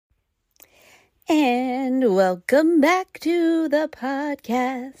And welcome back to the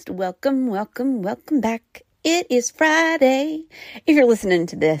podcast. Welcome back. It is Friday. If you're listening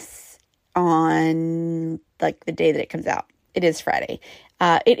to this on like the day that it comes out, it is Friday.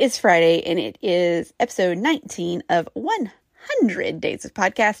 It is Friday, and it is episode 19 of 100 Days of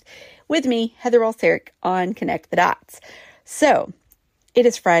Podcast with me, Heather Walserick, on Connect the Dots. So, it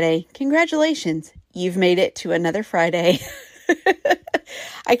is Friday. Congratulations. You've made it to another Friday.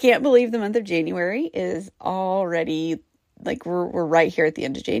 I can't believe the month of January is already, like, we're right here at the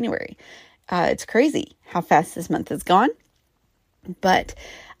end of January. It's crazy how fast this month has gone. But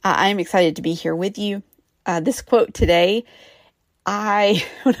I'm excited to be here with you. This quote today, when I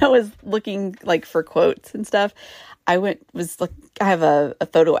was looking like for quotes and stuff, I have a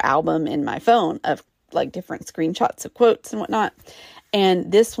photo album in my phone of like different screenshots of quotes and whatnot.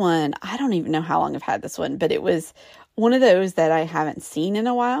 And this one, I don't even know how long I've had this one, but it was one of those that I haven't seen in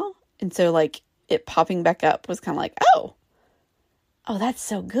a while. And so like it popping back up was kind of like, oh, that's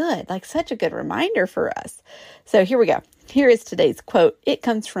so good. Like such a good reminder for us. So here we go. Here is today's quote. It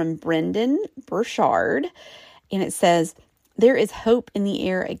comes from Brendon Burchard, and it says, "There is hope in the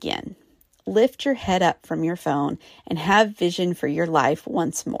air again. Lift your head up from your phone and have vision for your life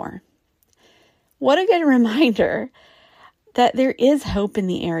once more." What a good reminder that there is hope in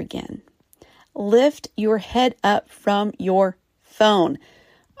the air again. Lift your head up from your phone.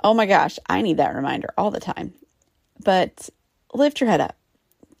 Oh my gosh, I need that reminder all the time. But lift your head up.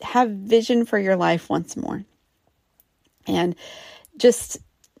 Have vision for your life once more. And just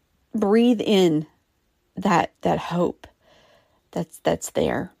breathe in that hope that's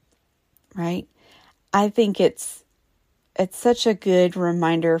there, right? I think it's such a good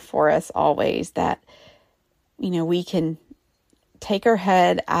reminder for us always that, we can take our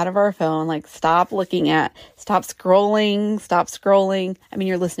head out of our phone, like stop scrolling. I mean,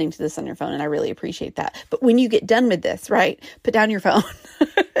 you're listening to this on your phone and I really appreciate that. But when you get done with this, right, put down your phone,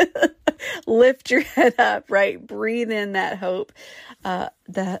 lift your head up, right? Breathe in that hope,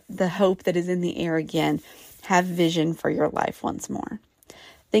 the hope that is in the air again. Have vision for your life once more.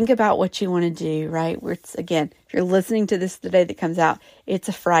 Think about what you want to do, right? Again, if you're listening to this the day that comes out, it's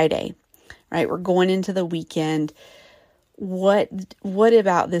a Friday, right? We're going into the weekend. What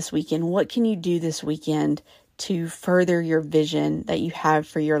about this weekend? What can you do this weekend to further your vision that you have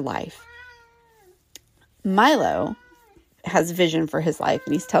for your life? Milo has vision for his life,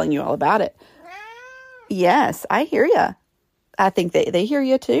 and he's telling you all about it. Yes, I hear you. I think they hear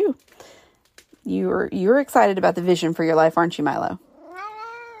you too. You're excited about the vision for your life, aren't you, Milo?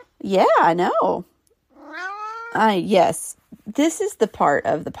 Yeah, I know. Yes, this is the part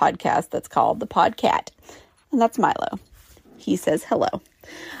of the podcast that's called the Podcat, and that's Milo. He says hello.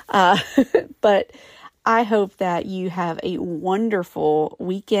 But I hope that you have a wonderful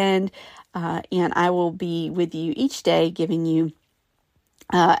weekend, and I will be with you each day giving you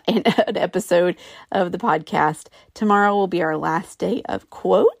an episode of the podcast. Tomorrow will be our last day of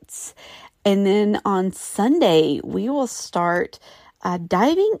quotes, and then on Sunday we will start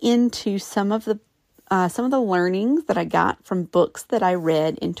diving into some of the learnings that I got from books that I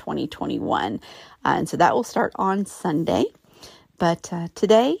read in 2021. And so that will start on Sunday. But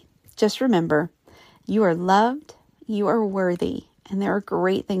today, just remember, you are loved, you are worthy, and there are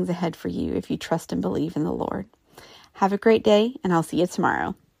great things ahead for you if you trust and believe in the Lord. Have a great day, and I'll see you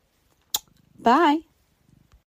tomorrow. Bye.